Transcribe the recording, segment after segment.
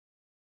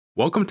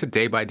Welcome to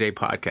Day by Day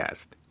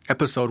Podcast,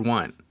 Episode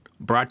 1,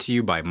 brought to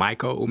you by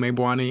Michael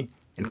Umebuani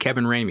and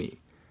Kevin Rhamie.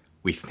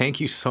 We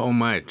thank you so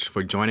much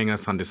for joining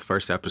us on this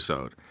first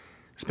episode.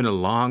 It's been a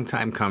long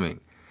time coming,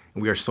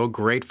 and we are so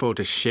grateful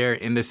to share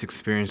in this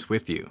experience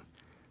with you.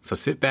 So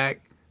sit back,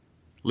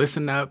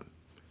 listen up,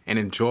 and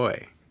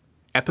enjoy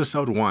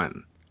Episode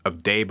 1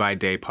 of Day by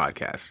Day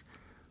Podcast,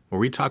 where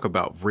we talk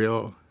about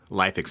real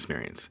life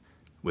experience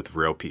with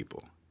real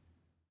people.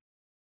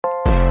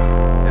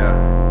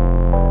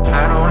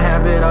 I don't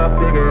have it all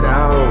figured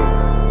out.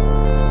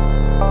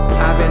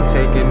 I've been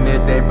taking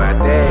it day by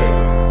day.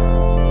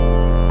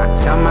 I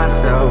tell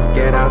myself,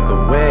 get out the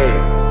way.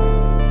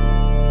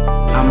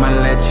 I'ma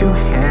let you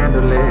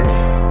handle it.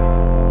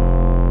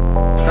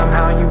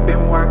 Somehow you've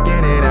been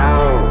working it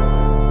out,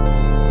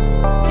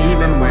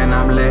 even when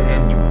I'm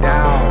letting you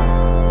down.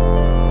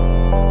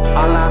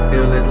 All I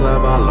feel is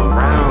love all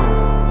around.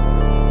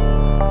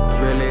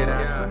 Really,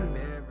 that's a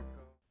miracle.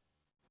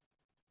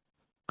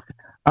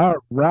 All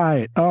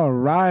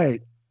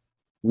right.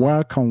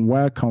 Welcome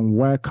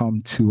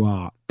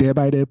to Day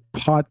by Day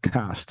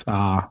Podcast.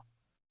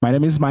 My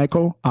name is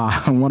Michael.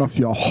 I'm one of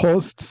your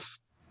hosts.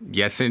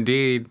 Yes,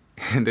 indeed.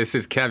 This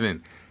is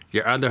Kevin,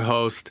 your other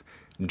host,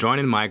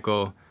 joining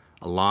Michael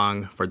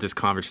along for this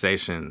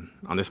conversation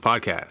on this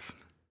podcast.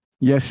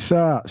 Yes,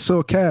 sir.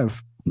 So,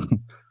 Kev,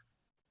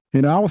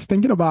 I was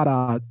thinking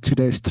about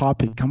today's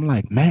topic. I'm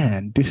like,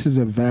 man, this is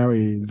a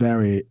very,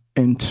 very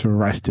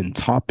interesting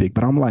topic.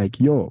 But I'm like,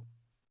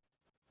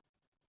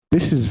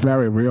 this is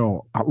very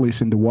real, at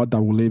least in the world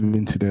that we live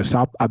in today.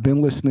 So I've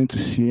been listening to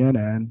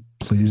CNN.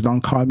 Please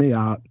don't call me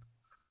out.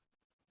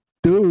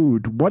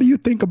 Dude, what do you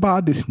think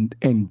about this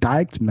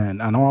indictment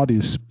and all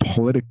these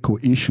political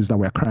issues that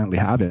we're currently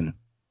having?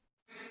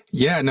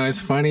 Yeah, no,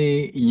 it's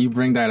funny you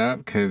bring that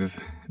up because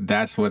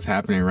that's what's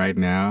happening right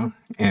now.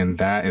 And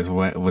that is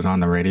what was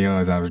on the radio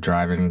as I was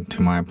driving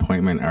to my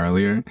appointment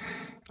earlier.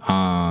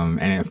 And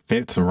it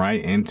fits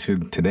right into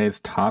today's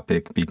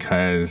topic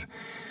because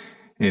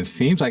it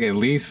seems like at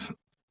least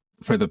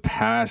for the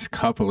past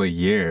couple of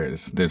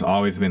years, there's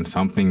always been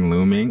something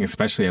looming,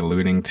 especially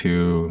alluding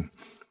to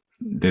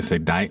this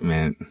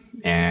indictment.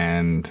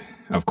 And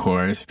of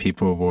course,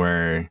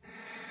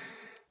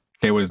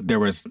 there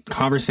was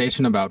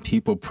conversation about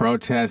people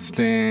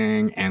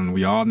protesting, and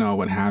we all know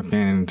what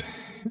happened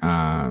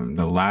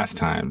the last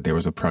time there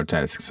was a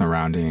protest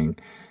surrounding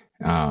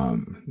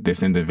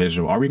this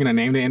individual. Are we going to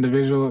name the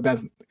individual?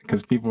 That's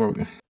because people...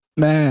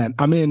 Man,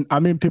 I mean,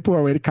 people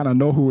already kind of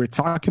know who we're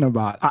talking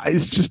about.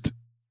 It's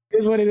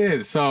what it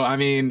is. So,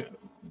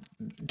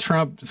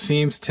 Trump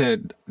seems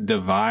to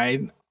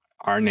divide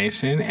our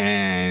nation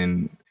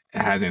and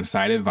has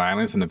incited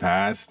violence in the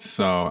past.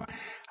 So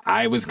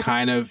I was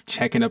kind of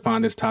checking up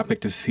on this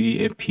topic to see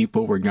if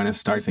people were going to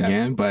start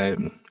again, but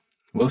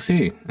we'll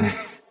see.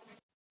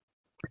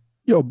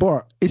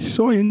 Bro, it's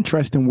so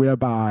interesting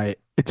whereby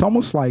it's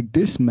almost like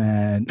this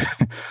man,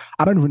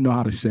 I don't even know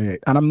how to say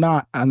it. And I'm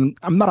not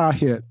out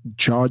here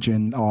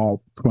judging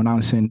or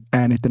pronouncing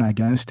anything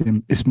against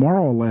him. It's more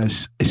or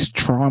less, it's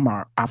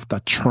trauma after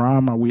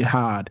trauma. We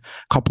had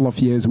a couple of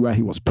years where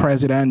he was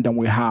president, and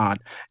we had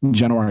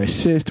January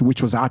 6th,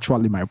 which was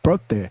actually my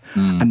birthday.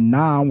 And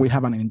now we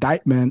have an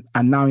indictment.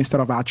 And now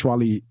instead of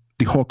actually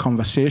the whole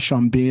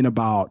conversation being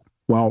about,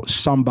 well,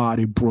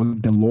 somebody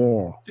broke the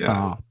law.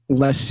 Yeah.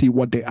 Let's see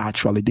what they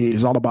actually did.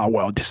 It's all about,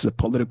 well, this is a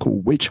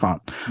political witch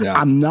hunt. Yeah.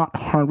 I'm not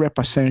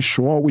 100%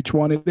 sure which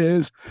one it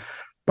is,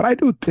 but I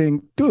do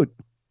think, dude,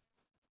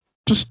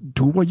 just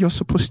do what you're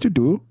supposed to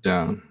do.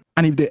 Yeah.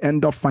 And if they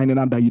end up finding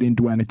out that you didn't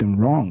do anything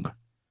wrong,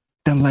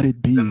 then let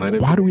it be.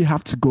 Why do we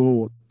have to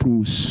go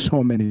through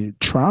so many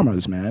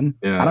traumas, man?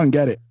 Yeah. I don't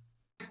get it.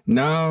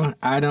 No,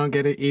 I don't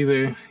get it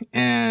either.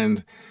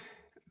 And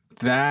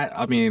that,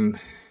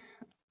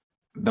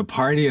 the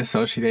party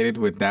associated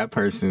with that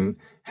person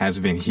has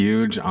been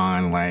huge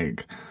on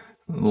like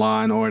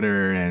law and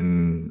order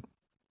and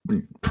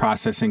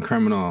processing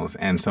criminals.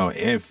 And so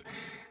if,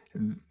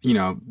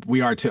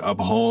 we are to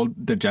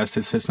uphold the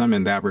justice system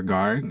in that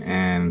regard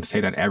and say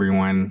that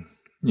everyone,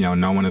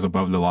 no one is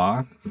above the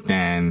law,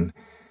 then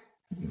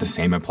the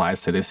same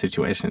applies to this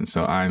situation.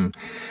 So and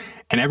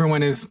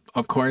everyone is,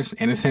 of course,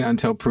 innocent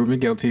until proven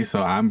guilty.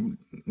 So I'm,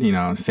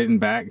 sitting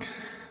back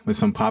with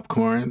some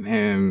popcorn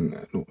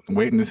and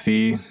waiting to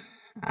see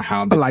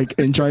how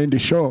enjoying the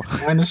show.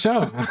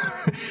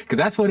 Because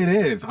that's what it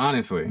is,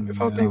 honestly. This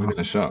whole thing's been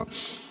a show.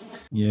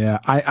 Yeah,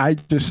 I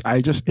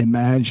just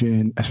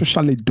imagine,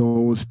 especially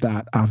those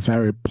that are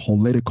very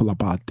political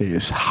about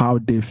this, how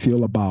they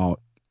feel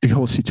about the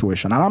whole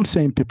situation. And I'm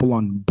saying people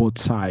on both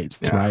sides,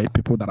 right?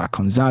 People that are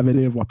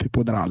conservative or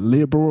people that are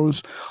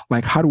liberals.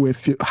 Like, how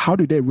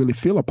do they really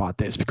feel about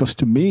this? Because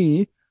to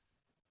me,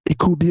 it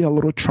could be a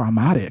little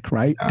traumatic,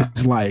 right? Yeah.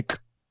 It's like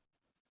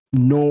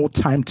no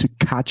time to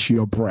catch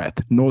your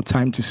breath, no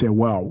time to say,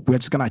 well, we're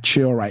just going to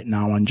chill right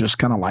now and just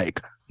kind of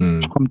like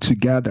come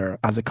together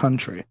as a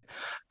country.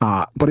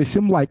 But it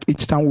seems like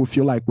each time we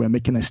feel like we're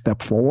making a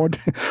step forward,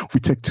 we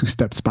take two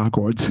steps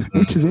backwards,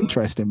 which is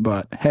interesting.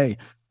 But hey,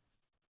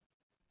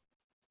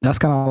 That's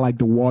kind of like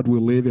the world we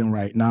live in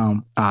right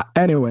now.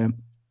 Anyway,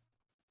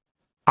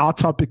 our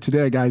topic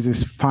today, guys,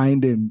 is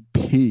finding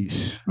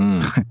peace.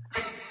 Mm.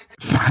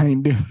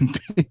 Finding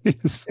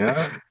peace.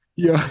 Yeah.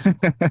 Yo,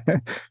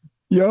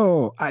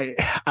 yo,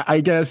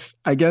 I guess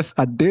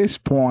at this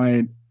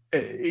point,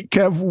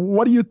 Kev,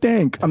 what do you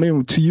think? I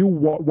mean, to you,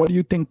 what do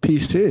you think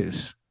peace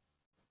is?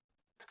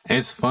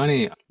 It's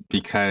funny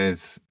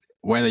because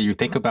whether you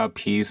think about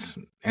peace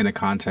in the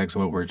context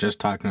of what we're just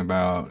talking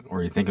about,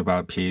 or you think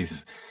about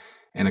peace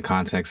in the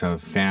context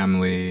of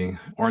family,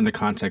 or in the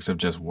context of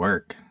just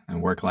work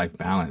and work-life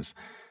balance,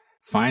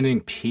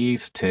 finding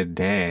peace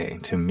today,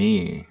 to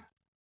me,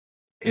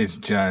 is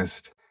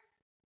just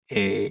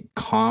a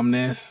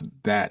calmness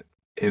that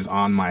is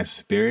on my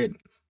spirit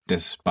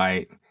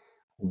despite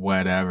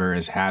whatever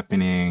is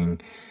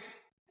happening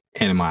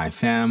in my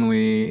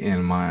family,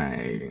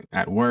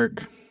 at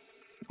work,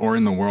 or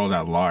in the world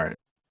at large.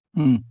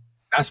 Mm,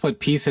 That's what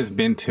peace has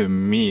been to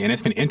me. And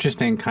it's been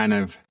interesting kind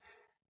of,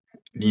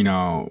 you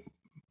know,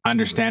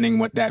 understanding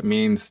what that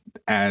means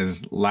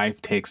as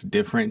life takes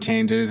different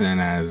changes. And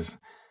as,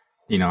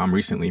 I'm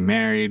recently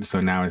married.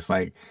 So now it's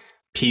like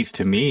peace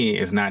to me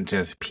is not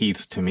just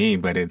peace to me,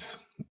 but it's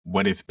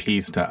what is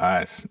peace to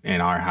us in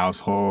our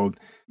household,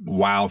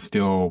 while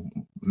still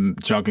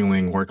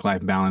juggling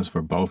work-life balance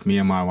for both me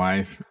and my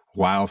wife,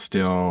 while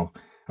still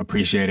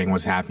appreciating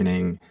what's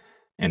happening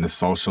in the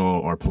social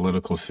or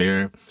political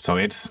sphere. So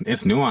it's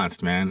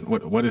nuanced, man.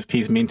 What does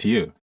peace mean to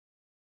you?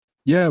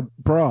 yeah,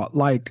 bro,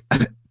 like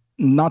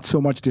not so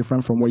much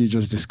different from what you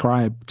just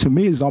described. To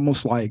me, it's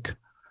almost like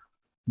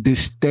the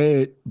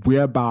state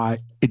whereby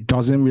it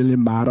doesn't really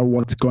matter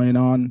what's going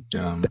on,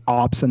 Yeah. the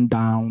ups and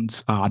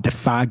downs, the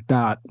fact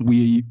that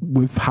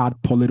we've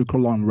had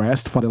political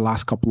unrest for the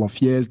last couple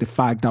of years, the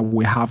fact that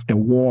we have a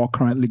war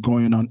currently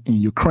going on in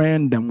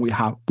Ukraine, then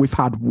we've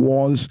had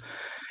wars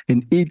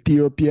in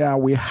Ethiopia,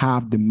 we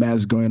have the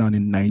mess going on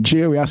in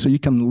Nigeria. So you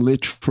can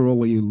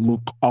literally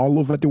look all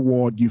over the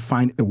world, you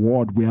find a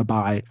world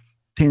whereby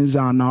things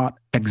are not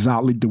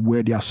exactly the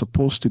way they are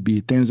supposed to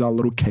be. Things are a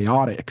little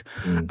chaotic.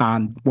 Mm.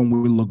 And when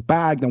we look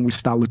back, then we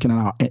start looking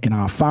at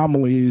our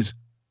families.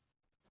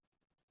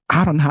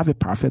 I don't have a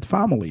perfect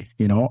family,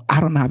 I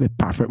don't have a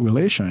perfect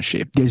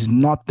relationship. There's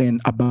nothing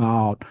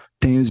about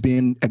things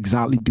being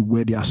exactly the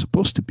way they are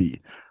supposed to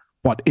be.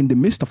 But in the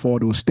midst of all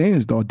those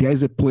things, though,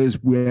 there's a place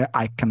where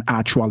I can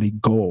actually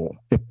go,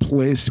 a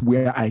place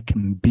where I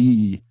can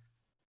be.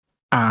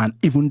 And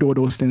even though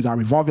those things are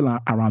revolving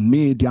around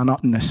me, they are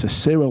not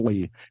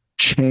necessarily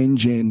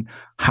changing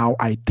how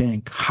I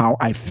think, how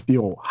I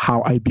feel,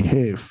 how I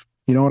behave.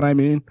 You know what I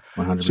mean?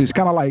 100%. So it's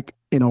kind of like,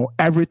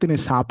 everything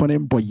is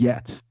happening, but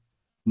yet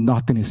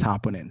nothing is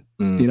happening.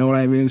 Mm. You know what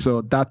I mean?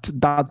 So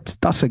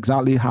that's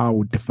exactly how I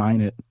would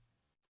define it.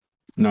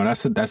 No,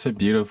 that's a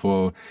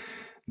beautiful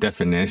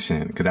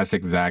definition, because that's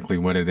exactly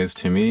what it is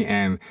to me.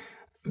 And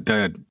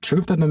the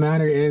truth of the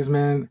matter is,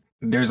 man,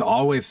 there's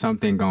always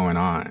something going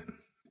on.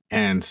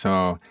 And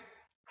so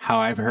how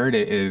I've heard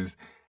it is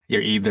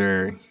you're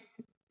either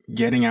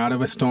getting out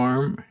of a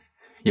storm,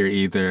 you're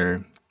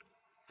either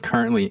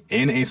currently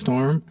in a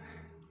storm,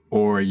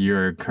 or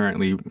you're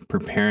currently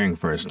preparing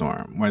for a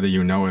storm, whether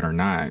you know it or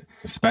not,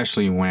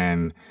 especially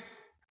when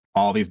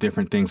all these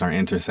different things are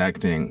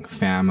intersecting.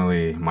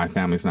 Family, my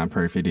family's not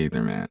perfect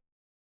either, man.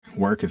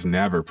 Work is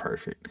never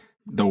perfect.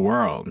 The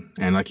world,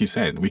 and like you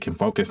said, we can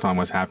focus on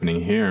what's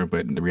happening here,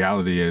 but the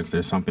reality is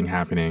there's something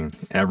happening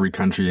every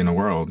country in the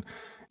world.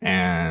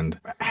 And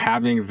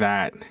having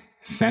that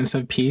sense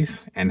of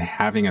peace and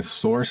having a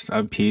source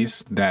of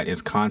peace that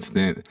is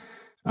constant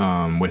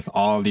with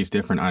all these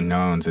different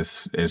unknowns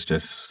is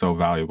just so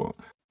valuable.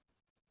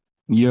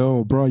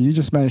 Yo, bro, you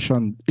just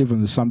mentioned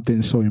even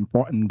something so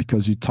important,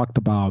 because you talked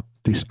about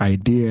this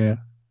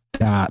idea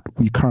that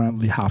we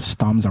currently have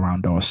storms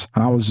around us.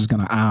 And I was just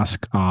going to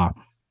ask,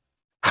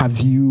 have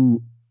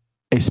you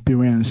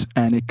experienced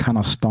any kind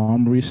of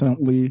storm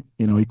recently?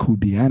 It could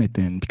be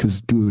anything,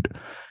 because, dude,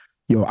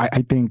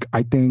 I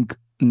think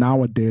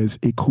nowadays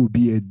it could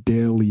be a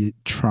daily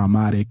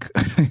traumatic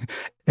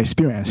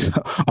experience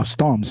of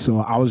storms.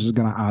 So I was just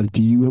gonna ask,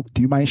 do you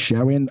mind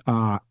sharing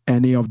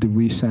any of the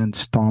recent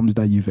storms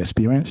that you've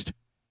experienced?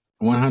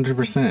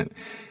 100%.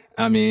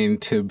 I mean,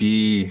 to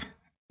be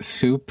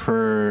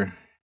super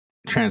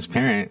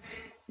transparent,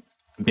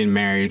 been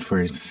married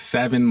for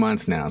 7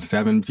 months now,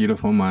 7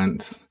 beautiful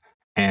months,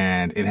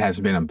 and it has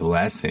been a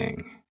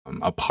blessing.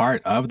 A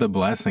part of the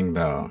blessing,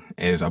 though,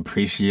 is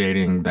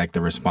appreciating like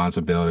the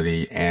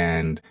responsibility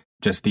and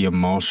just the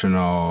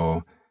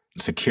emotional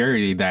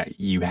security that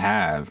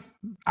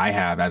I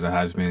have as a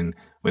husband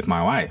with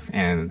my wife.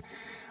 And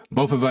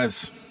both of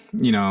us,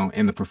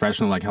 in the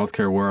professional like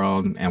healthcare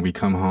world, and we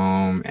come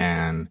home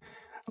and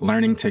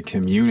learning to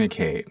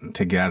communicate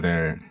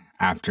together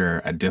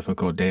after a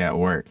difficult day at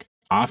work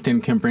often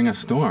can bring a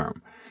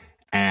storm.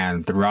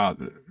 And throughout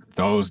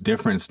those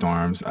different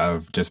storms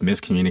of just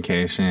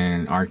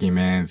miscommunication,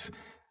 arguments,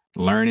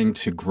 learning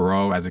to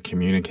grow as a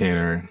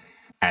communicator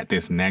at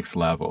this next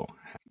level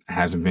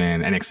has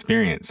been an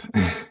experience.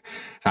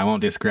 So I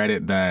won't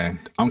discredit the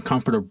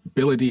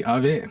uncomfortability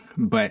of it,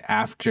 but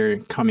after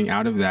coming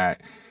out of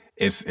that,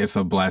 it's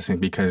a blessing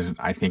because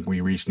I think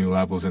we reach new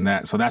levels in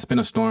that. So that's been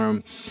a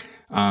storm.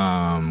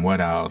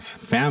 What else?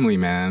 Family,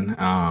 man.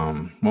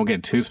 Won't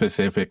get too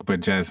specific, but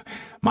just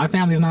my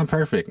family's not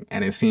perfect.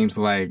 And it seems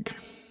like,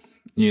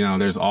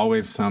 there's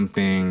always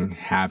something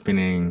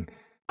happening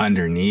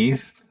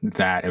underneath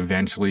that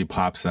eventually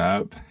pops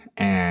up.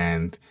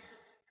 And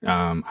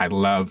I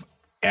love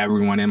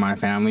everyone in my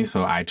family.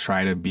 So I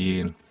try to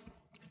be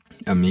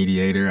a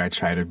mediator. I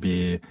try to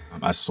be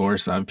a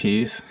source of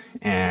peace.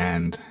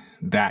 And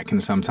that can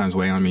sometimes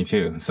weigh on me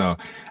too. So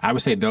I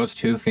would say those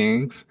two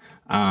things.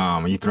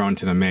 You throw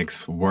into the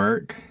mix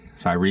work.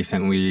 So I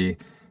recently,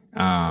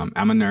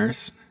 I'm a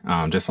nurse,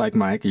 just like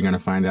Mike. You're going to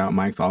find out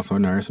Mike's also a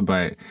nurse.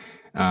 But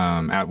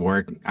at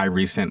work, I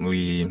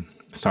recently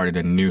started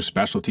a new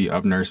specialty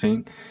of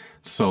nursing.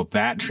 So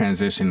that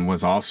transition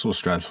was also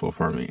stressful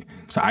for me.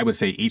 So I would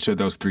say each of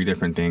those three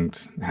different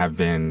things have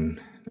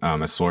been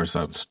a source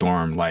of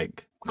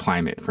storm-like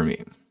climate for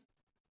me.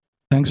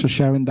 Thanks for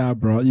sharing that,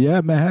 bro.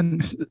 Yeah,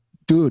 man.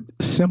 Dude,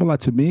 similar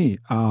to me.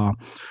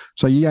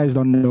 So you guys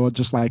don't know,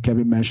 just like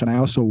Kevin mentioned, I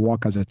also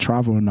work as a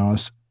travel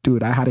nurse.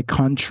 Dude, I had a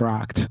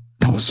contract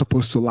that was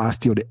supposed to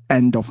last till the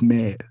end of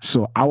May.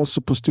 So I was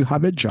supposed to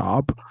have a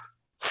job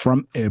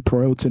from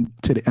April to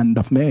the end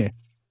of May.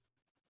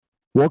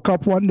 Woke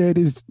up one day,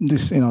 this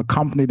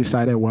company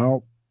decided,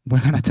 well, we're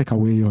gonna take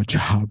away your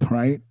job,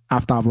 right?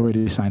 After I've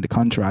already signed the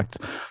contract.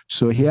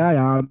 So here I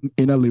am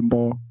in a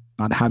limbo,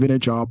 not having a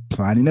job,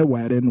 planning a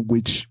wedding,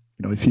 which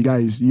if you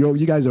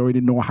guys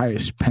already know how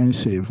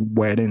expensive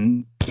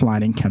wedding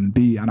planning can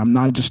be. And I'm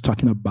not just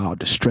talking about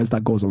the stress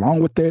that goes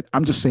along with it.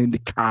 I'm just saying the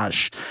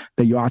cash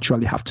that you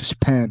actually have to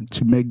spend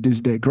to make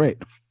this day great.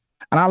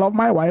 And I love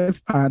my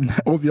wife, and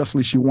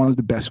obviously she wants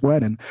the best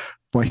wedding.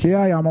 But here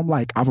I am, I'm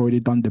like, I've already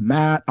done the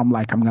math. I'm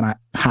like, I'm going to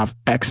have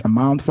X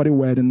amount for the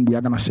wedding. We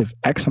are going to save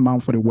X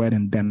amount for the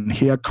wedding. Then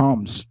here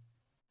comes,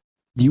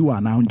 you are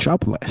now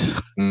jobless.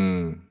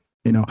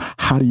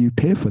 How do you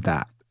pay for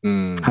that?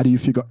 How do you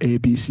figure A,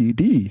 B, C,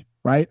 D,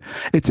 right?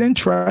 It's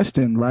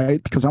interesting,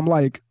 right? Because I'm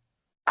like,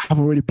 I've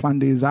already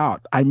planned this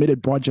out. I made a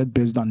budget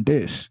based on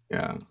this.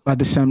 Yeah. But at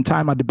the same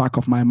time, at the back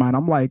of my mind,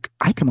 I'm like,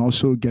 I can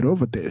also get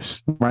over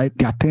this, right?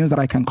 There are things that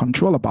I can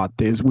control about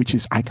this, which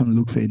is I can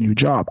look for a new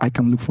job. I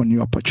can look for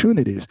new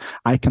opportunities.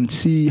 I can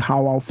see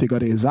how I'll figure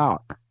this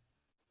out.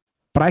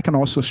 But I can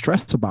also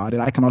stress about it.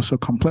 I can also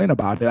complain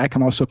about it. I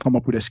can also come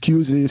up with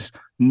excuses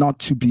not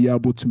to be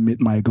able to meet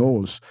my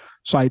goals.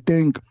 So I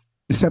think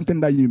the same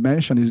thing that you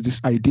mentioned is this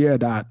idea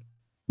that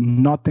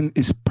nothing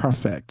is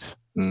perfect,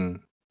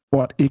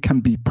 but it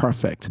can be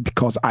perfect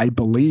because I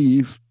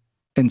believe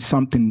in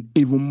something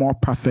even more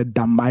perfect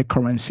than my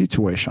current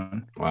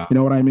situation. Wow. You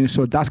know what I mean?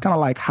 So that's kind of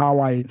like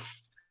how I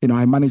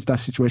manage that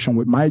situation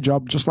with my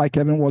job. Just like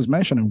Kevin was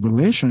mentioning,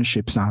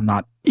 relationships are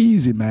not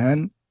easy,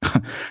 man.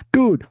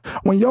 Dude,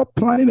 when you're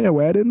planning a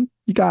wedding,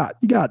 you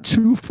got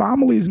two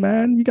families,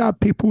 man. You got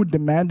people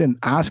demanding,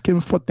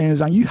 asking for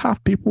things, and you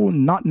have people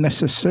not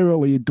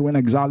necessarily doing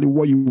exactly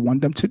what you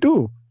want them to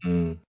do.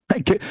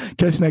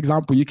 Case an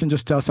example, you can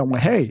just tell someone,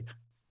 hey,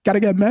 gotta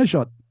get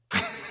measured.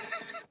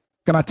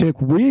 Gonna take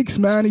weeks,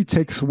 man. It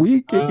takes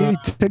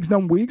it takes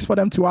them weeks for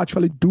them to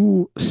actually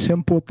do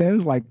simple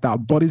things like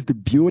that. But it's the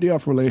beauty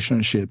of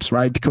relationships,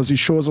 right? Because it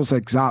shows us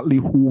exactly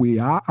who we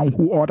are and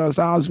who others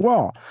are as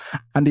well.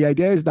 And the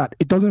idea is that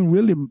it doesn't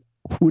really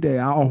who they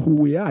are or who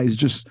we are. It's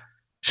just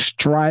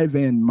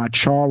striving,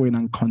 maturing,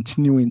 and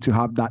continuing to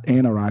have that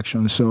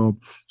interaction. So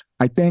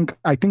I think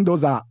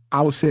those are,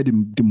 I would say,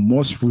 the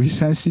most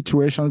recent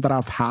situations that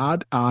I've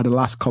had the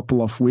last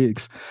couple of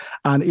weeks.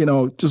 And,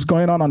 just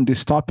going on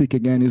this topic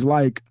again is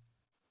like,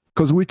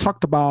 because we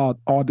talked about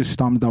all the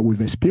storms that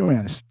we've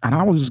experienced. And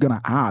I was just going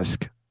to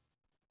ask,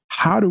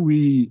 how do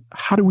we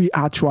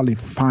actually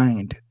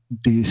find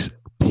this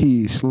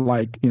peace?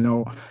 Like,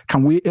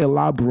 can we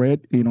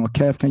elaborate,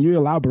 Kev, can you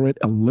elaborate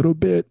a little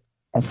bit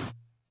of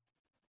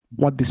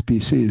what this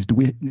piece is?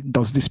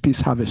 Does this piece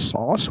have a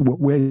source?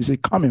 Where is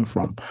it coming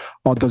from?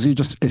 Or does it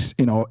just,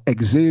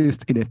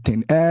 exist in a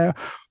thin air?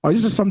 Or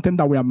is it something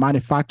that we are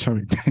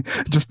manufacturing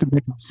just to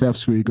make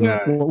ourselves feel good?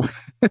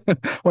 Yeah.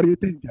 What do you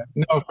think?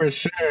 No, for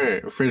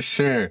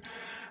sure.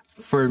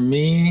 For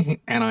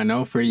me, and I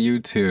know for you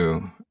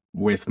too,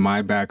 with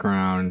my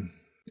background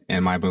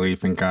and my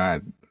belief in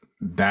God,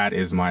 that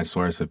is my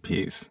source of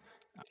peace.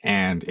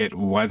 And it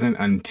wasn't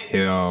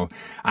until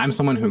I'm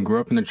someone who grew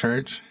up in the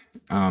church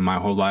my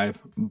whole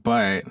life,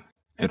 but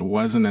it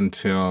wasn't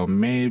until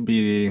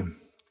maybe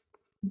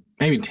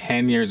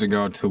 10 years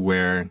ago to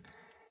where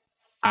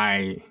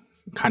I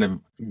kind of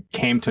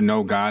came to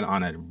know God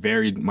on a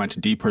very much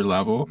deeper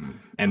level.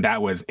 And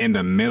that was in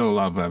the middle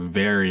of a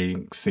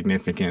very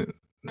significant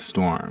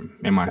storm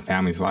in my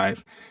family's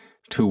life,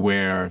 to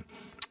where,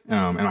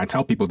 and I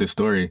tell people this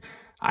story,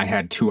 I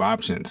had two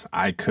options.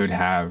 I could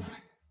have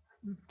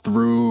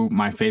threw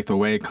my faith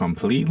away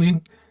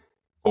completely,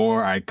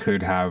 or I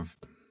could have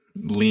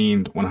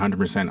leaned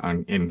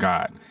 100% in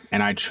God.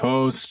 And I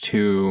chose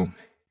to,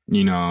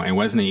 it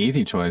wasn't an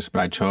easy choice,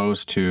 but I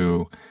chose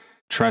to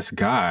trust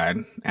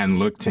God and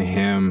look to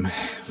him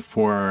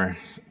for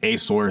a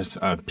source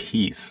of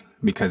peace,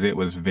 because it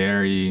was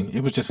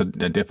just a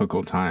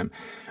difficult time.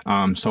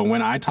 So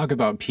when I talk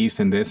about peace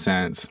in this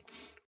sense,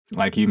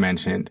 like you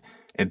mentioned,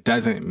 it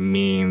doesn't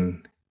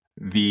mean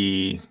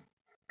the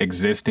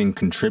existing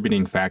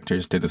contributing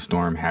factors to the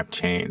storm have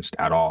changed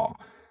at all.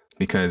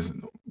 Because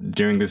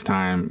during this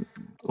time,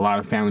 a lot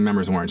of family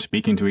members weren't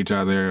speaking to each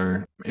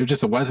other.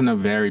 It wasn't a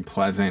very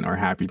pleasant or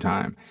happy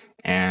time.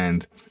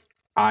 And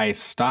I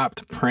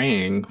stopped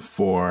praying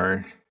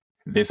for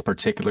this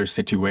particular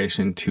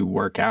situation to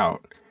work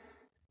out.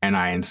 And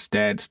I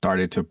instead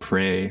started to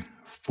pray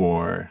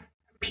for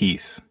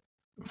peace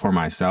for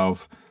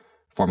myself,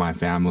 for my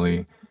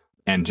family,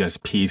 and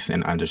just peace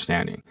and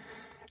understanding.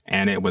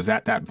 And it was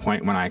at that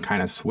point when I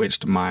kind of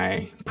switched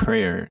my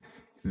prayer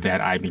that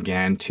I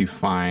began to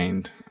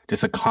find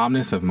just a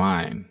calmness of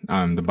mind.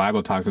 The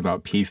Bible talks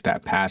about peace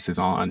that passes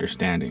all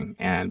understanding.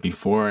 And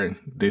before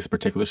this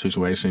particular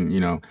situation,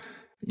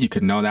 you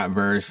could know that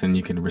verse and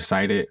you could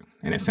recite it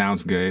and it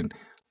sounds good,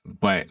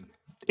 but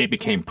it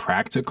became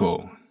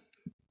practical,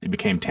 it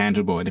became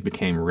tangible, and it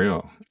became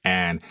real.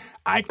 And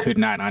I could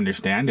not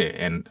understand it.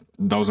 And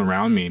those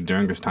around me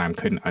during this time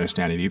couldn't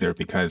understand it either,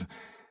 because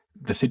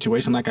the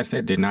situation, like I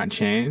said, did not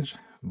change,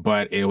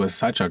 but it was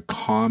such a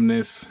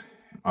calmness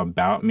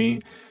about me.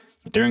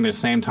 During the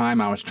same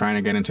time, I was trying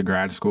to get into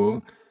grad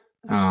school.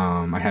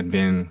 I had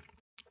been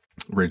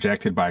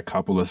rejected by a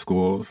couple of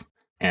schools,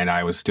 and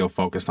I was still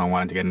focused on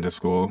wanting to get into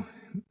school.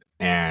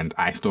 And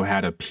I still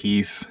had a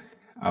peace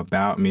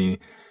about me.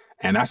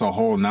 And that's a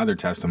whole nother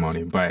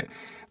testimony, but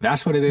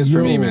that's what it is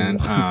for me,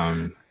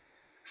 man.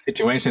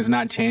 Situation is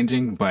not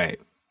changing, but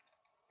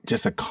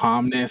just a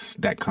calmness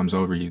that comes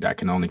over you that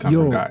can only come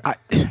from God.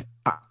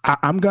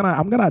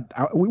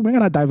 We're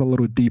gonna dive a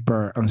little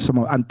deeper on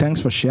and thanks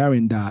for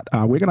sharing that.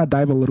 We're gonna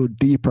dive a little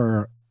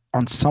deeper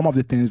on some of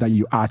the things that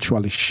you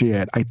actually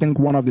shared. I think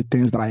one of the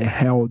things that I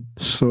held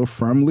so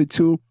firmly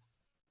to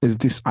is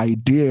this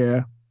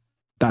idea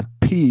that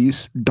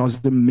peace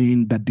doesn't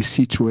mean that the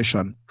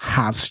situation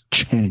has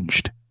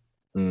changed.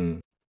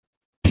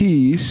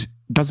 Peace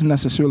doesn't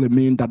necessarily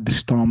mean that the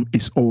storm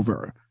is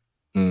over.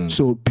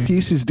 So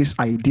peace is this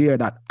idea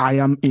that I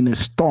am in a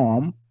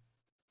storm,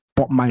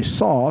 but my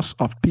source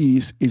of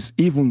peace is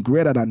even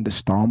greater than the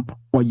storm,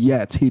 but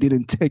yet he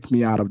didn't take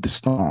me out of the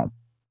storm.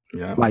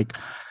 Yeah. Like,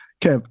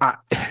 Kev,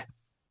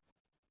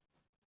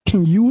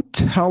 can you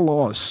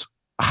tell us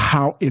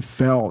how it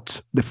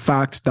felt, the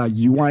fact that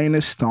you are in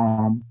a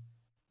storm,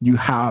 you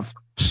have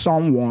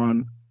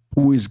someone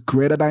who is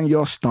greater than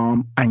your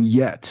storm, and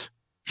yet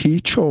he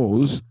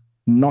chose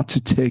not to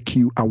take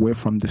you away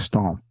from the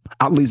storm,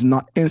 at least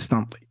not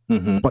instantly,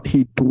 but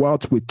he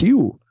dwelt with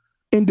you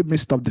in the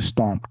midst of the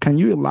storm. Can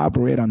you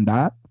elaborate on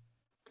that?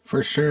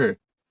 For sure.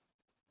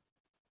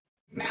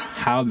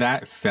 How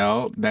that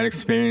felt, that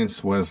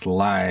experience was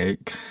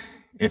like,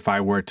 if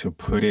I were to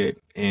put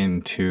it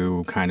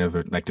into kind of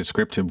like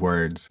descriptive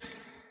words,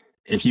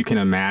 if you can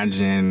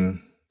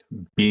imagine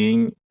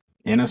being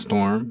in a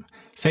storm,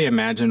 say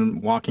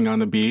imagine walking on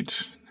the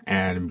beach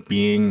and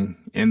being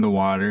in the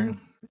water,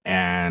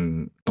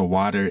 and the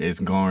water is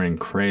going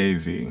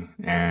crazy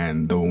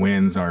and the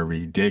winds are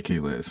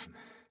ridiculous,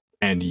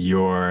 and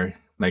you're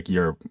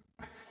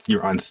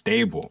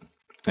unstable,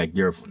 like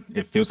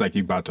it feels like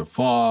you're about to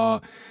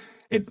fall.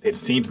 It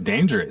seems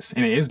dangerous,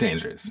 and it is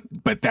dangerous,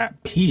 but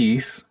that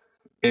peace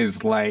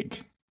is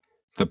like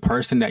the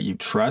person that you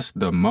trust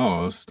the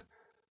most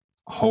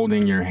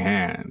holding your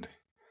hand.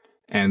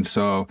 And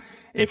so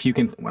if you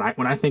can,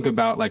 when I think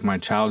about like my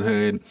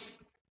childhood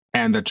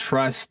and the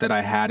trust that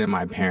I had in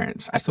my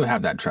parents, I still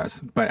have that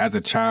trust. But as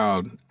a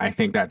child, I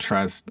think that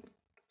trust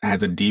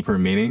has a deeper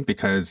meaning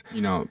because,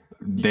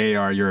 they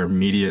are your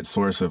immediate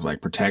source of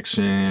like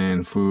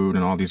protection, food,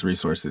 and all these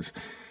resources.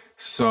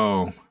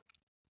 So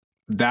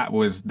that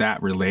was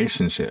that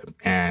relationship.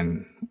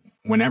 And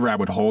whenever I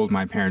would hold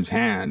my parents'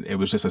 hand, it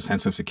was just a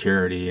sense of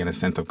security and a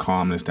sense of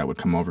calmness that would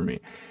come over me.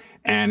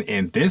 And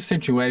in this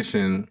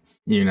situation,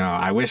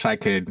 I wish I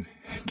could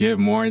give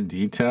more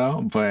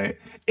detail, but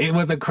it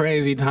was a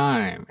crazy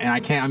time.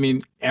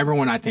 And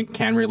everyone I think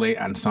can relate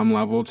on some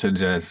level to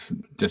just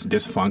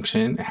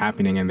dysfunction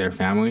happening in their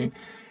family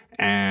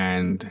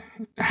and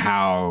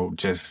how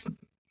just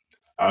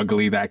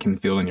ugly that can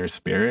feel in your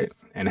spirit,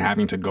 and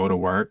having to go to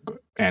work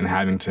and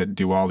having to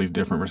do all these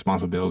different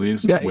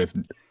responsibilities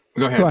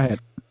Go ahead.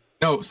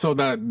 No, so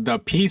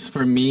the piece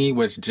for me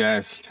was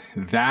just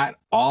that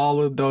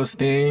all of those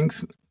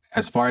things,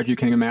 as far as you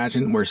can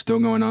imagine, were still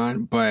going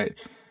on, but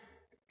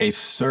a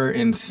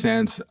certain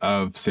sense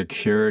of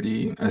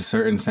security, a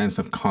certain sense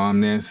of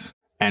calmness,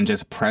 and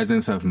just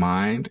presence of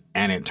mind.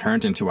 And it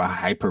turned into a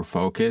hyper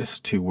focus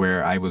to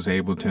where I was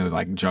able to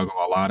like juggle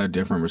a lot of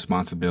different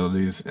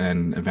responsibilities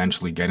and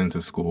eventually get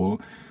into school.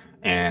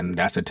 And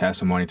that's a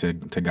testimony to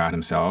God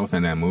himself.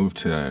 And then moved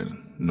to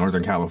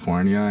Northern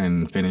California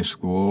and finished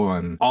school.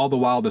 And all the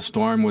while the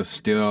storm was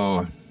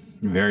still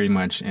very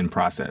much in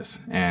process.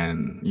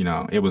 And,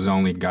 it was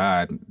only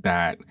God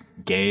that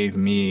gave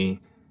me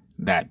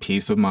that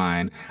peace of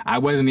mind. I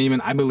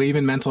believe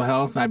in mental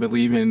health. I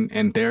believe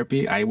in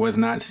therapy. I was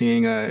not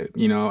seeing a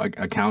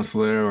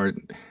counselor, or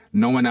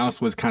no one else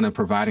was kind of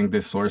providing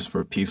this source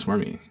for peace for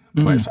me.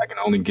 But so I can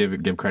only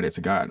give credit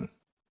to God.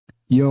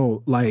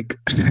 Yo, like,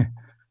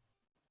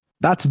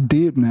 that's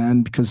deep,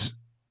 man, because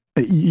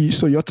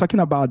so you're talking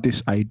about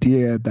this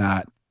idea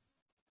that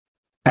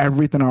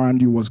everything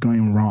around you was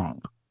going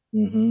wrong,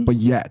 but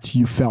yet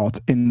you felt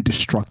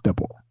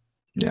indestructible.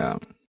 Yeah.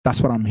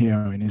 That's what I'm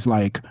hearing. It's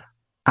like,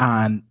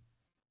 and,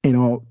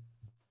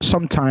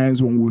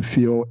 sometimes when we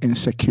feel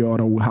insecure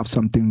or we have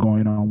something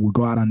going on, we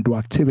go out and do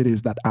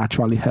activities that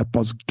actually help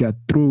us get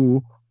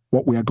through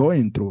what we are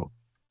going through.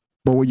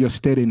 But what you're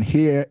stating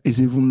here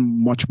is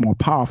even much more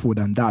powerful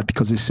than that,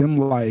 because it seemed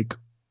like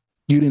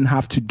you didn't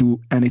have to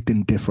do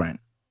anything different.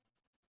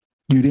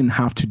 You didn't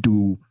have to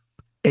do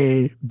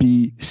A,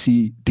 B,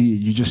 C, D.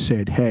 You just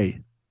said,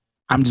 hey,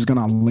 I'm just going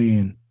to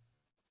lean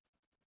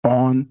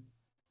on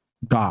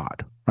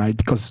God, right?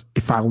 Because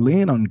if I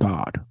lean on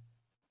God,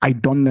 I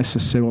don't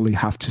necessarily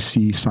have to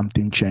see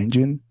something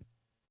changing,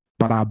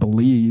 but I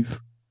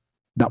believe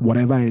that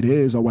whatever it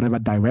is or whatever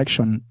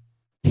direction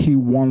he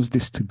wants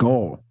this to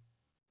go,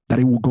 that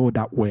it will go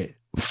that way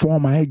for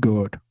my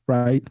good,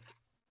 right?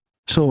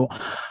 So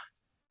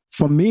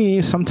for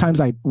me, sometimes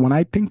when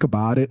I think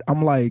about it,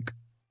 I'm like,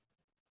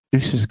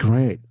 this is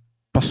great,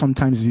 but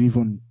sometimes it's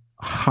even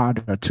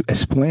harder to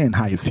explain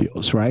how it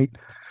feels, right?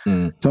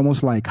 It's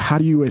almost like, how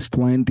do you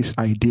explain this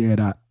idea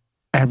that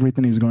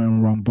everything is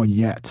going wrong, but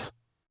yet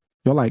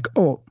you're like,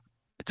 oh,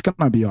 it's going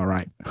to be all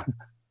right.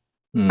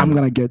 I'm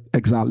going to get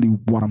exactly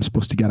what I'm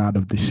supposed to get out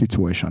of this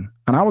situation.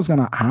 And I was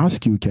going to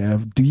ask you,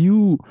 Kev, do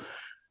you,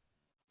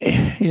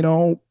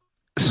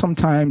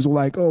 sometimes we're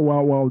like, oh,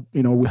 well,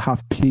 we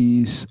have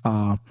peace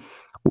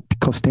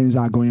because things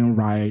are going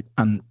right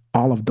and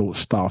all of those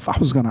stuff. I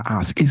was going to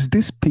ask, is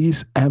this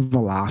peace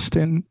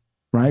everlasting,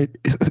 right?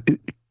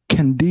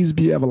 Can these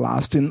be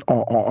everlasting,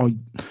 or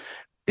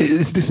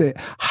is this a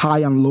high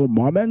and low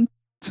moment?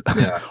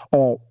 Yeah.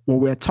 Or what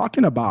we're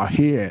talking about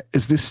here,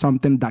 is this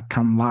something that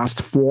can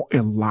last for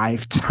a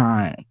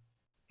lifetime?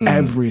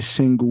 Every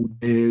single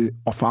day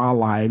of our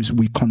lives,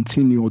 we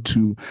continue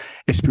to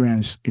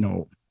experience,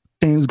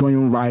 things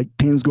going right,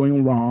 things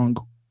going wrong,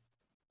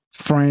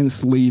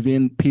 friends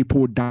leaving,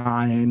 people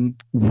dying,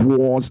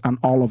 wars, and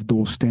all of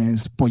those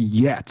things. But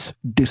yet,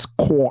 this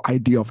core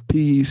idea of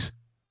peace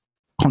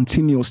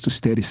continues to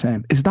stay the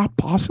same. Is that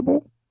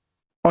possible?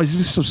 Or is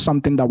this just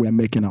something that we're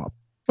making up?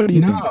 What do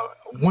you think?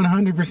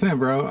 100%,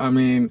 bro. I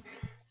mean,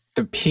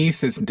 the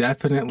peace is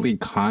definitely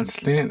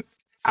constant.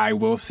 I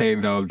will say,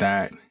 though,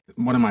 that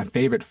one of my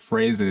favorite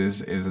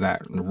phrases is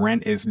that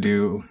rent is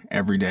due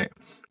every day.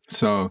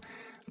 So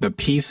the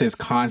peace is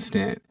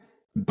constant,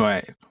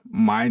 but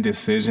my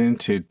decision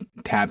to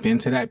tap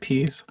into that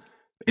peace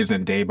is a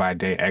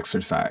day-by-day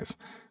exercise.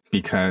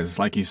 Because,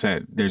 like you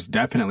said, there's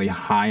definitely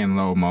high and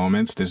low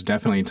moments. There's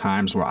definitely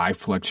times where I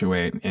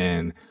fluctuate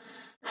in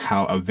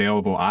how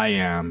available I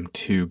am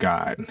to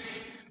God,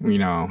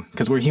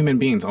 because we're human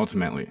beings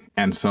ultimately.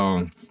 And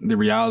so the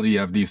reality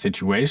of these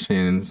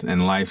situations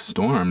and life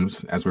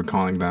storms, as we're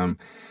calling them,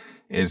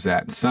 is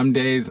that some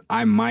days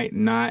I might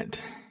not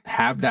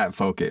have that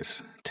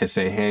focus to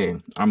say, hey,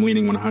 I'm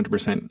leaning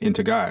 100%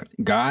 into God.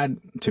 God,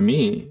 to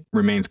me,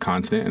 remains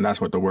constant, and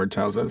that's what the word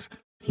tells us.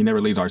 He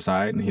never leaves our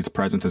side, and his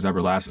presence is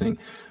everlasting.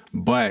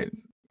 But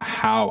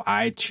how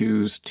I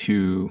choose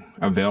to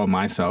avail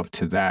myself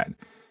to that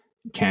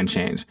can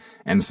change.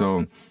 And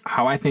so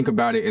how I think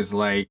about it is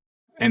like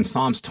in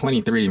Psalms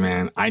 23,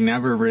 man,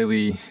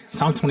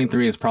 Psalm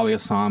 23 is probably a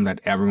psalm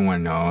that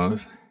everyone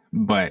knows,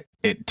 but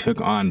it took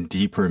on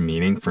deeper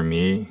meaning for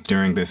me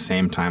during this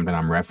same time that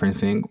I'm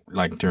referencing,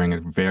 like during a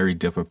very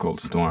difficult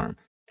storm.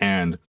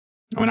 And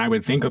when I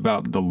would think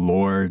about the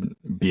Lord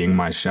being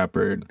my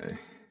shepherd,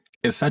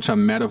 it's such a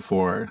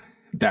metaphor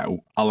that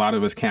a lot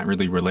of us can't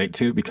really relate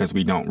to because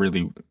we don't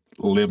really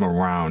live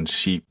around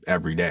sheep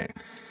every day.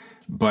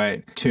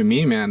 But to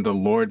me, man, the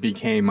Lord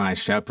became my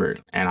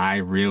shepherd, and I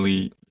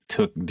really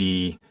took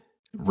the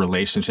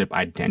relationship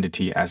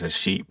identity as a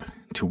sheep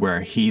to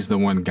where he's the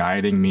one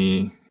guiding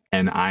me,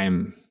 and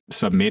I'm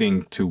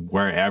submitting to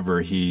wherever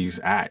he's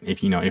at.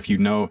 If you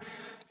know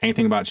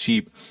anything about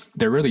sheep,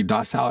 they're really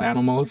docile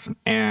animals,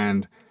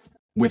 and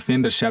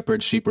within the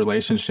shepherd-sheep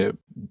relationship,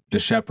 the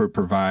shepherd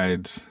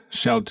provides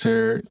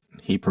shelter.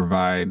 He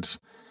provides,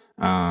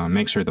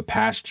 make sure the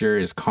pasture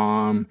is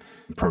calm,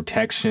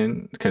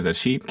 protection, because a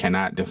sheep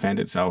cannot defend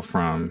itself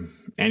from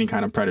any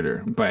kind of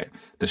predator, but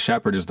the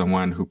shepherd is the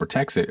one who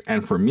protects it.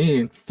 And for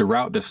me,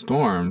 throughout the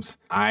storms,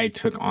 I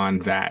took on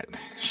that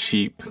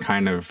sheep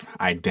kind of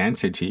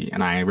identity,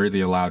 and I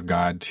really allowed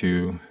God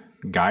to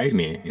guide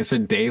me. It's a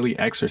daily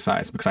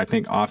exercise because I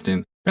think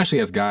often, especially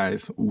as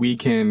guys, we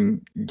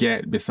can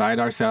get beside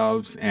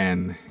ourselves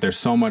and there's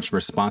so much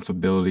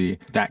responsibility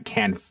that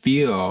can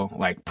feel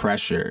like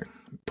pressure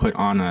put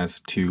on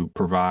us to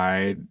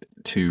provide,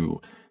 to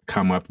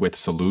come up with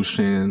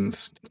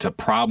solutions, to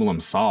problem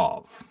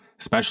solve.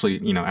 Especially,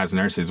 you know, as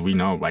nurses, we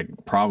know like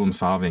problem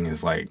solving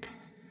is like,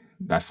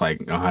 that's like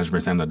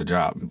 100% of the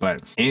job.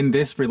 But in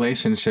this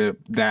relationship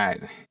that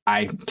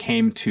I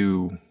came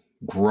to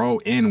grow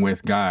in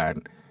with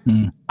God,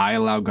 I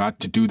allowed God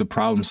to do the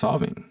problem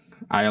solving.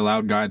 I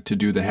allowed God to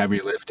do the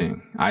heavy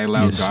lifting. I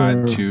allowed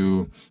God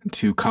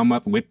to come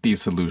up with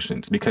these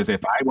solutions. Because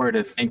if I were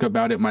to think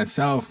about it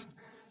myself,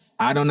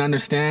 I don't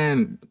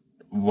understand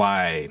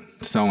why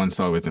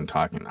so-and-so isn't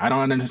talking. I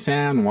don't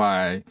understand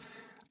why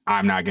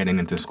I'm not getting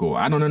into school.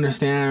 I don't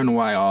understand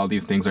why all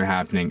these things are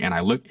happening. And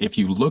if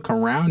you look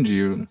around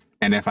you,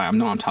 and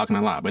I'm talking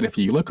a lot, but if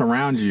you look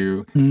around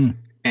you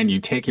and you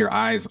take your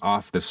eyes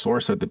off the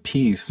source of the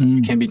peace,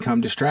 you can become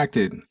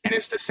distracted. And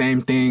it's the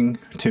same thing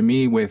to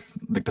me with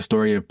like the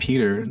story of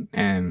Peter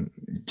and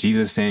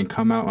Jesus saying,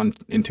 come out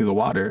into the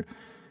water,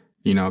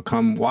 you know,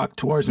 come walk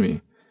towards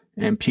me.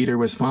 And Peter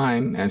was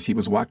fine as he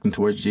was walking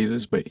towards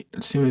Jesus. But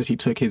as soon as he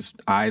took his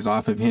eyes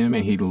off of him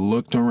and he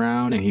looked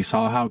around and he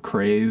saw how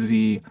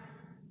crazy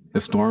the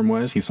storm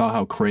was, he saw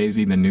how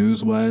crazy the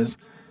news was,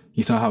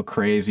 he saw how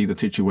crazy the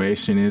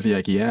situation is.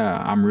 Like,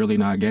 yeah, I'm really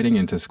not getting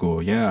into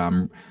school. Yeah,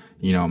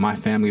 my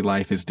family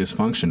life is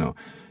dysfunctional.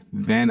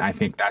 Then I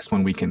think that's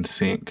when we can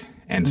sink.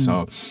 And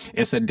so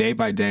it's a day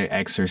by day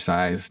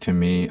exercise to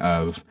me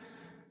of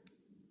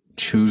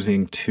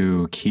choosing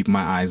to keep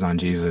my eyes on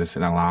Jesus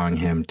and allowing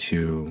him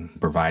to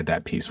provide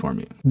that peace for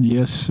me.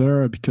 Yes,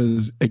 sir.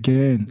 Because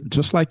again,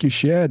 just like you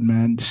shared,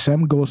 man, the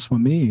same goes for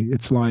me.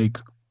 It's like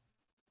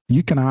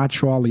you can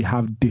actually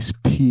have this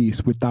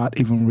peace without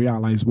even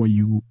realize what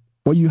you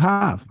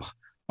have,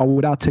 or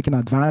without taking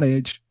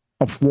advantage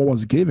of what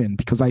was given.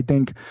 Because I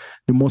think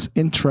the most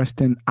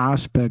interesting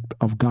aspect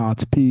of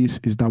God's peace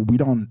is that we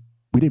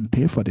didn't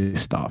pay for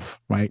this stuff,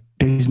 right?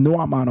 There's no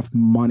amount of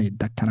money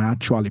that can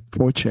actually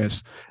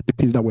purchase the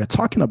peace that we're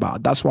talking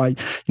about. That's why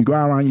you go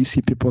around, you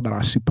see people that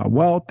are super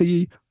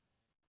wealthy,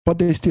 but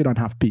they still don't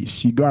have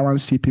peace. You go around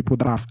and see people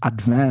that have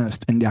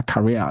advanced in their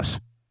careers,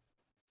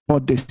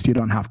 but they still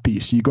don't have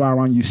peace. You go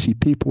around, you see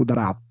people that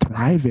are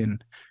thriving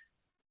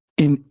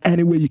in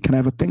any way you can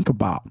ever think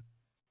about,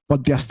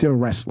 but they're still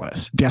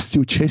restless. They're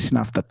still chasing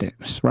after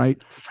things, right?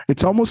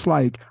 It's almost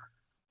like,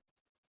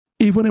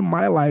 even in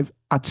my life,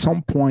 at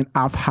some point,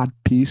 I've had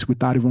peace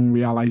without even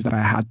realizing that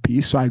I had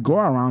peace. So I go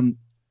around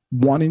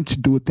wanting to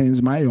do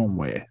things my own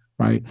way,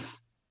 right?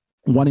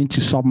 Wanting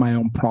to solve my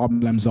own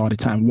problems all the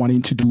time,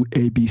 wanting to do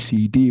A, B,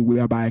 C, D,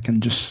 whereby I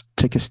can just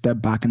take a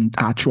step back and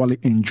actually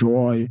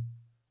enjoy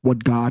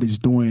what God is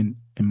doing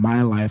in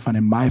my life and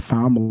in my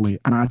family,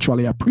 and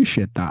actually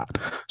appreciate that.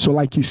 So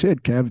like you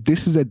said, Kev,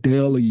 this is a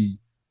daily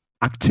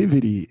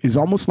activity. It's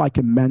almost like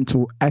a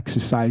mental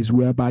exercise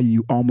whereby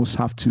you almost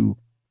have to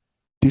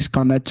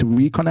disconnect to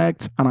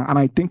reconnect. And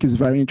I think it's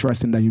very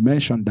interesting that you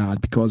mentioned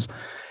that, because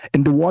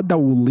in the world that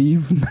we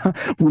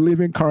live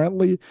in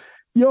currently,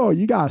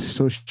 you got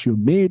social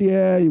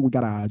media, we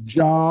got our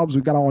jobs,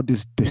 we got all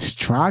these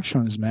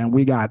distractions, man.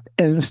 We got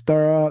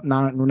Insta,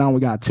 now we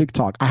got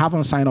TikTok. I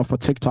haven't signed up for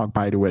TikTok,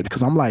 by the way,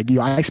 because I'm like,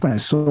 I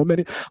spend so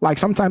many, like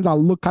sometimes I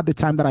look at the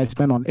time that I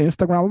spend on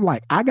Instagram, I'm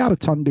like, I got to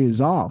turn this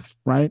off,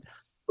 right?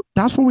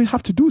 That's what we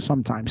have to do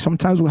sometimes.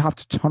 Sometimes we have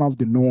to turn off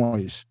the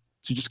noise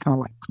to just kind of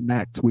like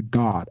connect with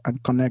God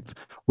and connect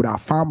with our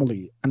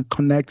family and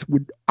connect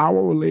with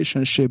our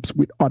relationships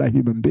with other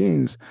human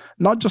beings,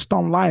 not just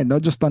online,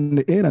 not just on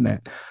the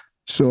internet.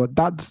 So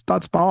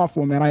that's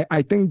powerful, man.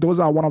 I think those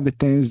are one of the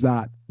things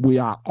that we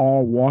are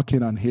all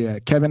working on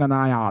here. Kevin and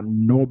I are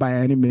by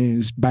any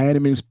means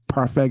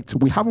perfect.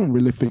 We haven't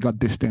really figured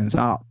these things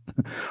out.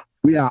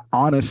 We are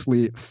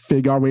honestly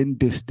figuring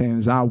these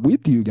things out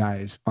with you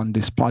guys on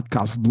this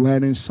podcast,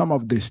 learning some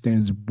of these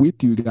things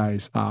with you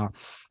guys.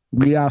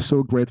 We are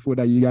so grateful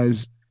that you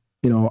guys,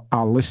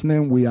 are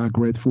listening. We are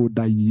grateful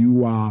that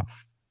you are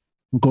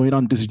going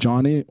on this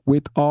journey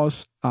with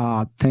us.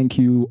 Thank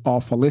you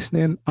all for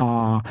listening.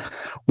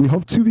 We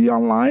hope to be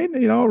online,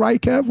 right,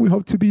 Kev? We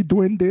hope to be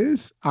doing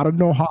this. I don't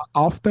know how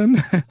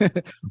often,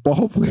 but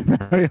hopefully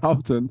very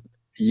often.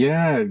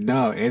 Yeah,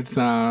 no, it's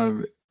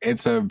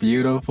a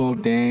beautiful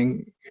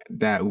thing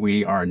that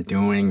we are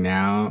doing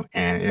now,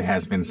 and it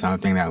has been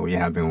something that we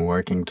have been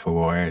working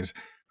towards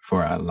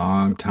for a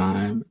long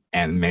time.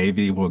 And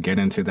maybe we'll get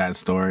into that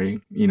story,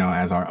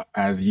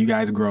 as you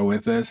guys grow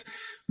with us.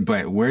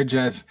 But we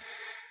just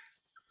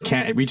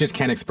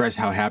can't express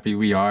how happy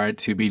we are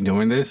to be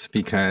doing this,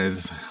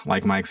 because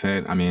like Mike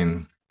said, I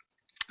mean,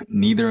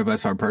 neither of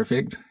us are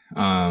perfect,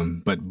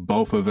 but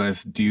both of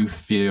us do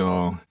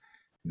feel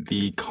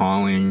the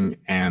calling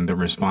and the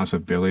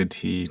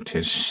responsibility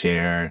to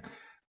share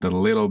the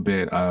little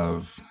bit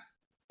of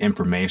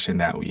information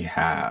that we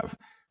have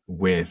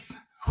with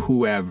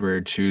whoever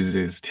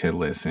chooses to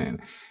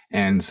listen.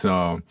 And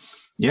so,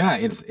 yeah,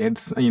 it's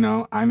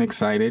I'm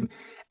excited.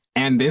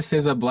 And this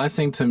is a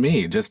blessing to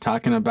me, just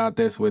talking about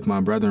this with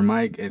my brother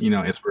Mike. It's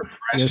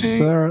refreshing. Yes,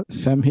 sir.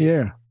 Same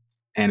here.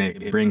 And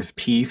it brings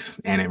peace,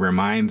 and it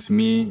reminds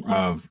me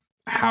of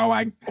how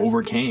I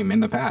overcame in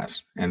the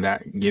past. And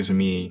that gives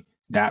me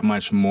that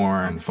much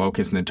more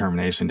focus and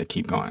determination to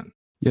keep going.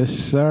 Yes,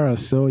 sir.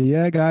 So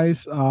yeah,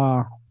 guys,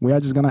 we are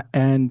just gonna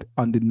end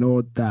on the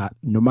note that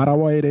no matter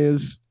what it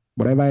is,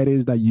 whatever it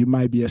is that you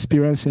might be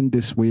experiencing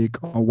this week,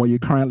 or what you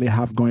currently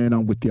have going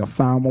on with your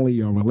family,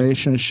 your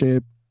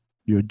relationship,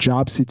 your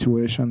job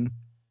situation,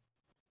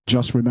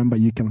 just remember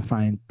you can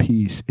find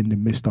peace in the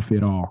midst of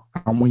it all.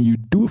 And when you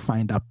do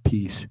find that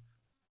peace,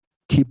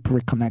 keep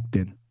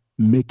reconnecting,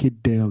 make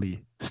it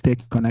daily, stay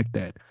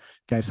connected.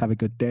 Guys, have a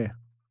good day.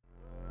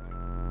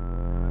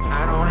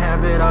 I don't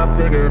have it all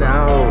figured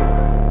out.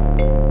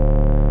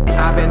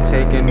 I've been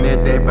taking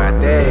it day by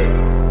day.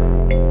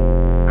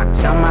 I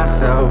tell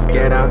myself,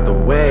 get out the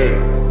way.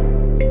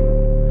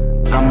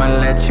 I'ma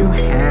let you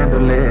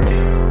handle it.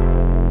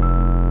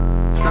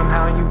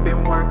 Somehow you've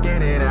been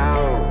working it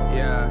out.